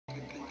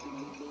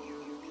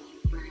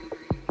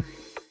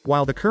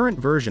While the current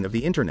version of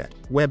the Internet,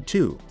 Web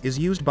 2, is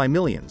used by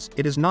millions,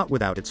 it is not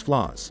without its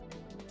flaws.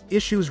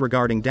 Issues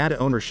regarding data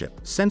ownership,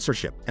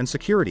 censorship, and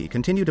security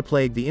continue to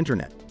plague the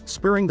Internet,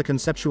 spurring the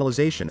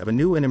conceptualization of a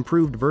new and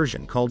improved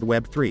version called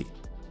Web 3.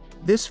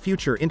 This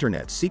future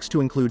Internet seeks to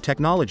include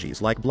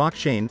technologies like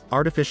blockchain,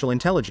 artificial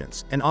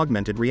intelligence, and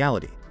augmented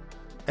reality.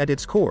 At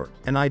its core,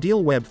 an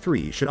ideal Web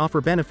 3 should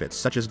offer benefits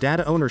such as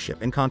data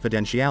ownership and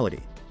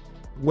confidentiality.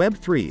 Web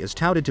 3 is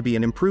touted to be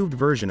an improved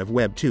version of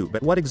Web 2,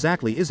 but what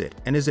exactly is it,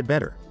 and is it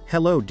better?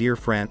 Hello dear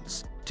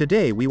friends.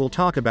 Today we will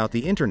talk about the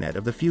Internet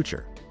of the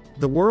future.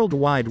 The World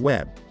Wide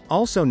Web,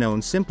 also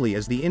known simply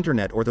as the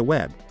Internet or the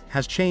Web,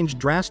 has changed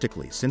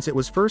drastically since it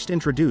was first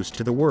introduced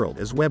to the world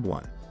as Web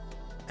 1.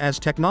 As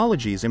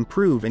technologies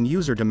improve and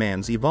user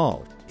demands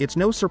evolve, it's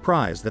no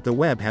surprise that the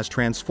web has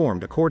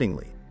transformed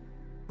accordingly.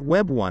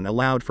 Web 1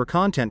 allowed for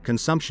content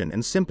consumption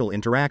and simple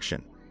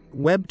interaction.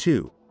 Web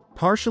 2,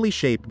 partially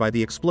shaped by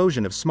the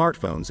explosion of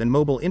smartphones and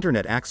mobile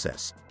internet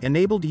access,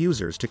 enabled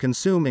users to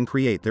consume and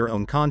create their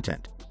own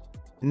content.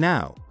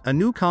 Now, a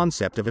new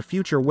concept of a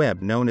future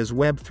web known as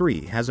Web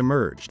 3 has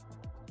emerged.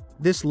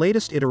 This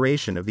latest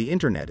iteration of the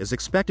Internet is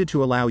expected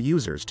to allow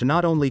users to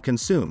not only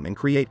consume and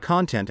create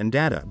content and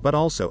data but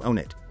also own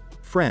it.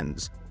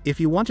 Friends, if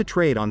you want to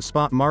trade on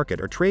spot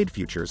market or trade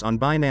futures on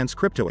Binance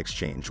Crypto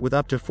Exchange with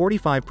up to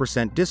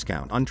 45%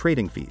 discount on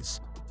trading fees,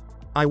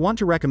 I want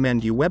to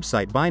recommend you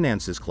website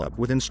Binance's Club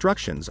with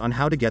instructions on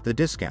how to get the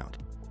discount.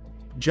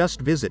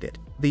 Just visit it.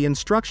 The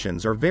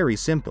instructions are very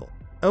simple.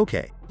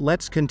 Okay,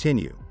 let's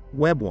continue.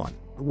 Web 1.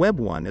 Web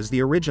 1 is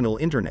the original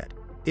Internet.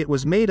 It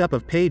was made up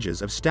of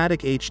pages of static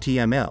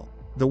HTML,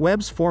 the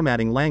web's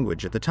formatting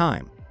language at the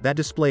time, that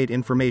displayed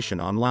information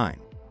online.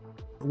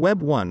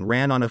 Web 1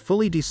 ran on a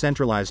fully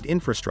decentralized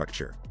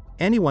infrastructure.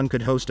 Anyone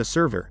could host a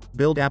server,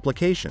 build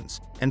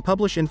applications, and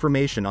publish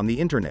information on the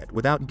Internet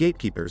without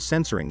gatekeepers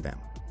censoring them.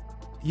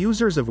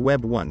 Users of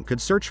Web 1 could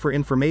search for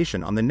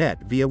information on the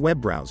net via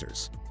web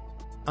browsers.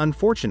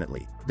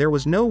 Unfortunately, there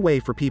was no way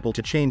for people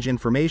to change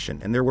information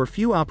and there were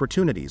few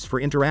opportunities for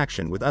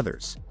interaction with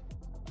others.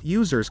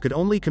 Users could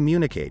only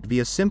communicate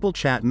via simple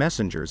chat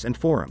messengers and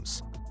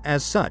forums.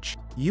 As such,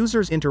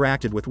 users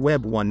interacted with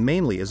Web 1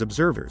 mainly as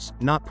observers,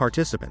 not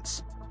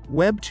participants.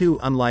 Web 2.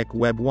 Unlike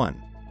Web 1,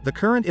 the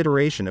current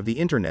iteration of the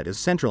Internet is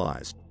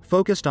centralized,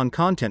 focused on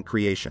content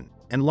creation,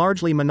 and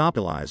largely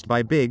monopolized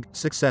by big,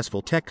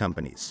 successful tech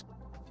companies.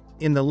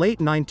 In the late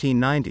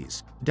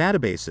 1990s,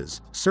 databases,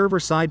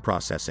 server-side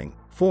processing,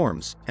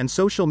 forms, and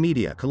social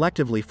media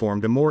collectively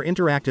formed a more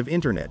interactive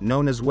Internet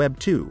known as Web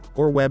 2,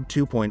 or Web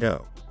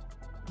 2.0.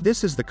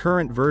 This is the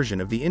current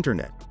version of the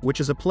Internet, which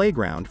is a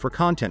playground for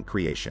content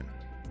creation.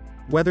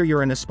 Whether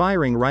you're an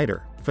aspiring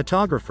writer,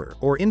 photographer,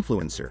 or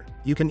influencer,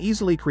 you can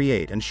easily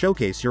create and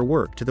showcase your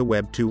work to the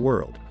Web 2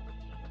 world.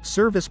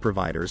 Service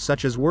providers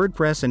such as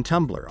WordPress and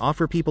Tumblr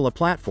offer people a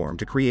platform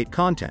to create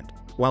content,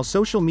 while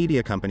social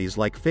media companies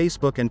like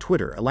Facebook and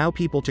Twitter allow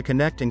people to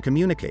connect and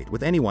communicate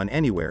with anyone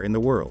anywhere in the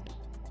world.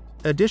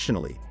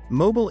 Additionally,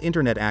 mobile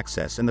internet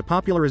access and the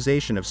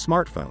popularization of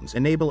smartphones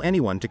enable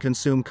anyone to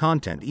consume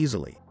content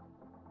easily.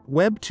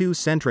 Web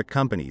 2-centric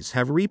companies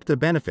have reaped the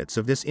benefits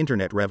of this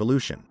internet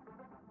revolution.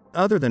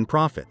 Other than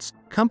profits,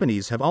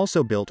 companies have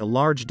also built a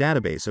large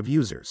database of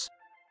users.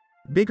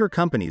 Bigger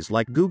companies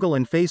like Google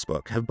and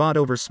Facebook have bought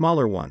over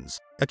smaller ones,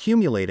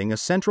 accumulating a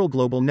central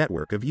global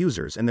network of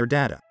users and their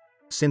data.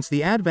 Since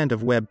the advent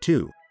of Web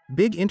 2,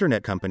 big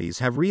internet companies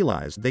have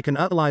realized they can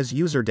utilize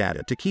user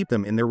data to keep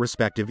them in their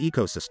respective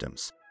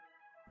ecosystems.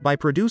 By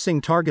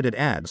producing targeted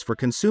ads for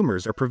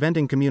consumers or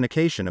preventing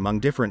communication among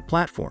different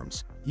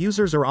platforms,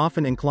 users are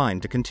often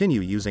inclined to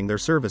continue using their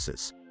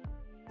services.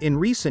 In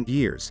recent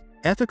years,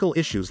 ethical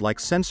issues like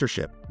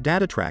censorship,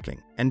 data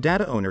tracking, and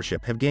data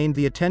ownership have gained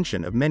the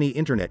attention of many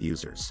internet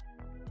users.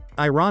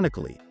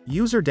 Ironically,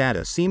 user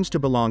data seems to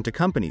belong to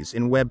companies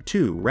in Web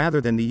 2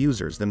 rather than the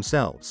users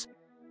themselves.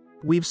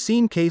 We've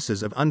seen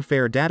cases of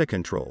unfair data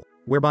control,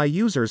 whereby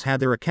users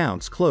had their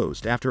accounts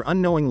closed after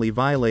unknowingly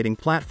violating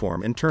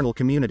platform internal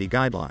community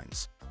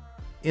guidelines.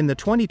 In the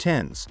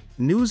 2010s,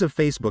 news of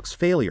Facebook's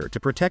failure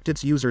to protect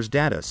its users'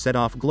 data set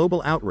off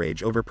global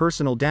outrage over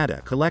personal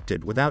data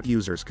collected without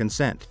users'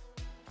 consent.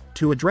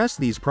 To address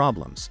these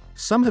problems,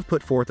 some have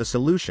put forth a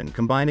solution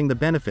combining the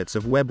benefits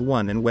of Web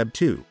 1 and Web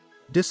 2,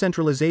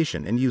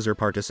 decentralization and user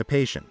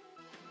participation.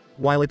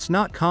 While it's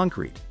not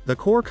concrete, the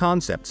core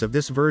concepts of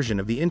this version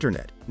of the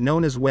Internet,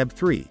 known as Web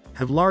 3,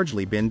 have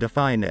largely been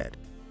defined.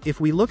 If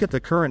we look at the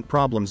current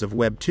problems of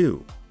Web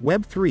 2,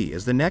 Web 3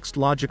 is the next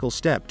logical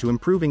step to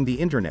improving the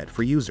Internet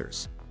for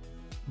users.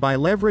 By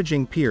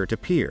leveraging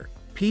peer-to-peer,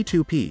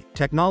 P2P,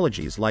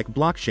 technologies like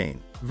blockchain,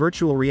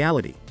 virtual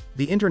reality,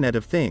 the Internet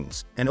of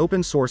Things, and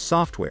open-source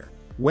software,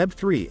 Web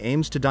 3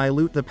 aims to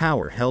dilute the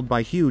power held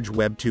by huge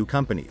Web 2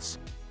 companies.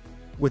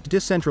 With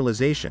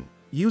decentralization,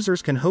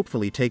 users can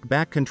hopefully take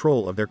back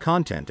control of their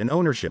content and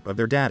ownership of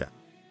their data.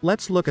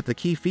 Let's look at the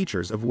key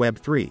features of Web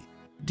 3.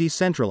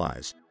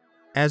 Decentralized.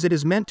 As it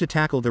is meant to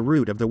tackle the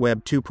root of the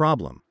Web 2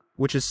 problem,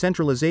 which is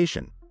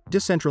centralization,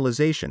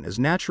 decentralization is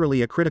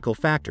naturally a critical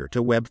factor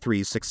to Web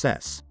 3's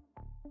success.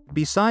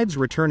 Besides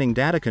returning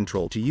data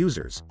control to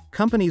users,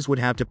 companies would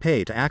have to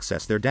pay to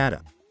access their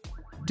data.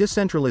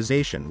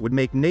 Decentralization would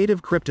make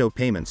native crypto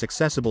payments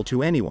accessible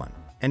to anyone,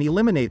 and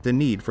eliminate the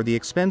need for the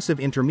expensive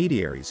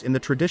intermediaries in the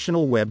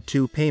traditional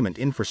Web2 payment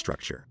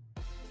infrastructure.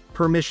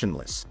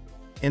 Permissionless.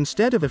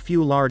 Instead of a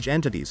few large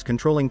entities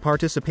controlling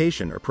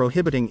participation or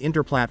prohibiting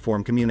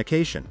inter-platform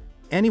communication,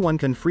 anyone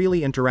can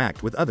freely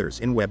interact with others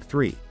in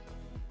Web3.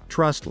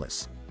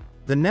 Trustless.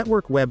 The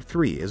network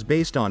Web3 is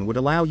based on would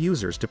allow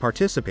users to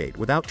participate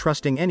without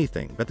trusting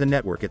anything but the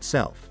network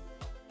itself.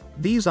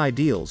 These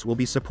ideals will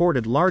be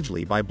supported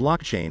largely by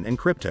blockchain and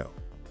crypto.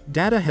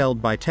 Data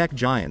held by tech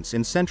giants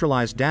in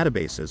centralized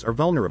databases are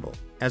vulnerable,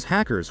 as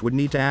hackers would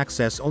need to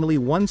access only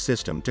one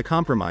system to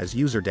compromise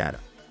user data.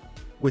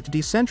 With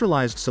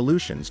decentralized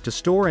solutions to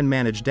store and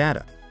manage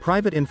data,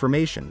 private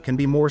information can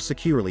be more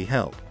securely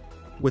held.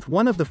 With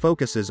one of the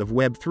focuses of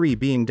Web3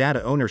 being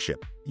data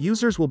ownership,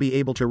 users will be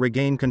able to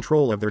regain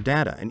control of their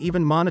data and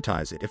even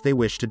monetize it if they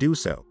wish to do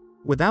so.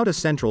 Without a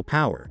central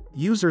power,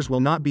 users will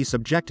not be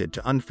subjected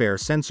to unfair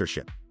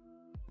censorship.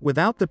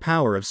 Without the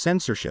power of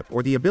censorship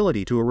or the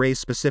ability to erase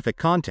specific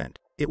content,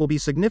 it will be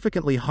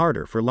significantly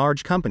harder for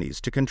large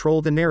companies to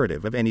control the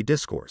narrative of any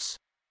discourse.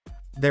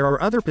 There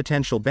are other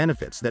potential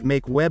benefits that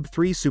make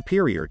Web3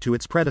 superior to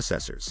its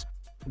predecessors.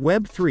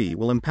 Web3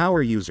 will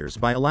empower users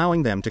by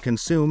allowing them to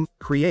consume,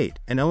 create,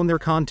 and own their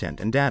content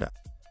and data.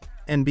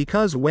 And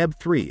because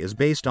Web3 is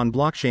based on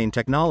blockchain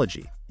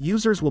technology,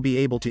 users will be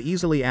able to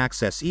easily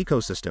access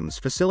ecosystems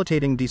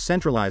facilitating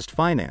decentralized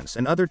finance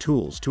and other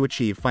tools to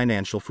achieve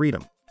financial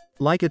freedom.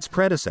 Like its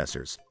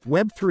predecessors,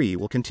 Web3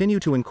 will continue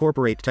to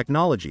incorporate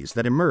technologies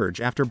that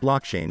emerge after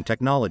blockchain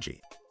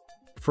technology.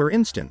 For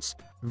instance,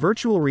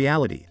 virtual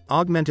reality,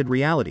 augmented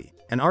reality,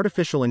 and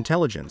artificial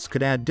intelligence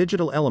could add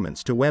digital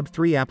elements to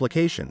Web3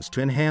 applications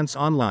to enhance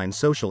online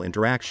social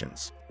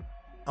interactions.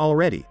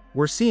 Already,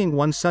 we're seeing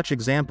one such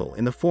example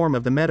in the form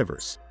of the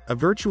metaverse, a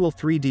virtual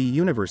 3D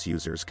universe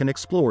users can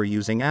explore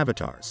using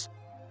avatars.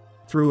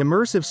 Through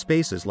immersive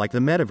spaces like the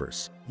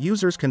metaverse,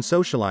 users can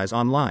socialize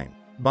online,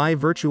 buy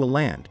virtual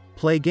land,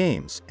 play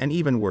games, and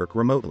even work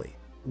remotely.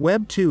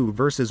 Web 2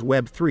 versus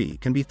Web 3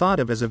 can be thought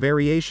of as a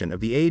variation of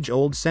the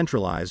age-old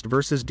centralized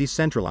versus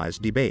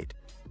decentralized debate.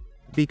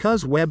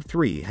 Because Web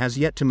 3 has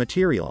yet to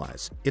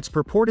materialize, its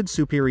purported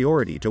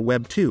superiority to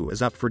Web 2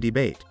 is up for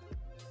debate.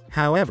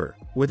 However,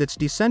 with its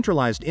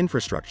decentralized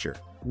infrastructure,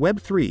 Web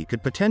 3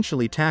 could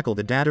potentially tackle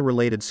the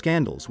data-related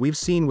scandals we've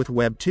seen with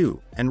Web 2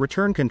 and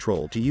return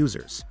control to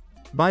users.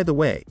 By the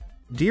way,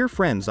 dear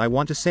friends, I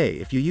want to say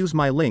if you use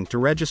my link to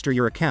register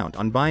your account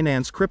on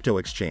Binance Crypto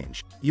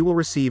Exchange, you will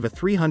receive a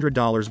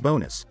 $300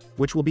 bonus,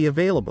 which will be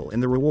available in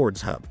the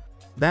Rewards Hub.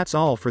 That's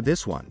all for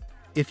this one.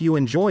 If you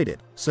enjoyed it,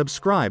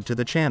 subscribe to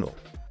the channel.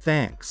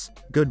 Thanks.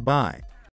 Goodbye.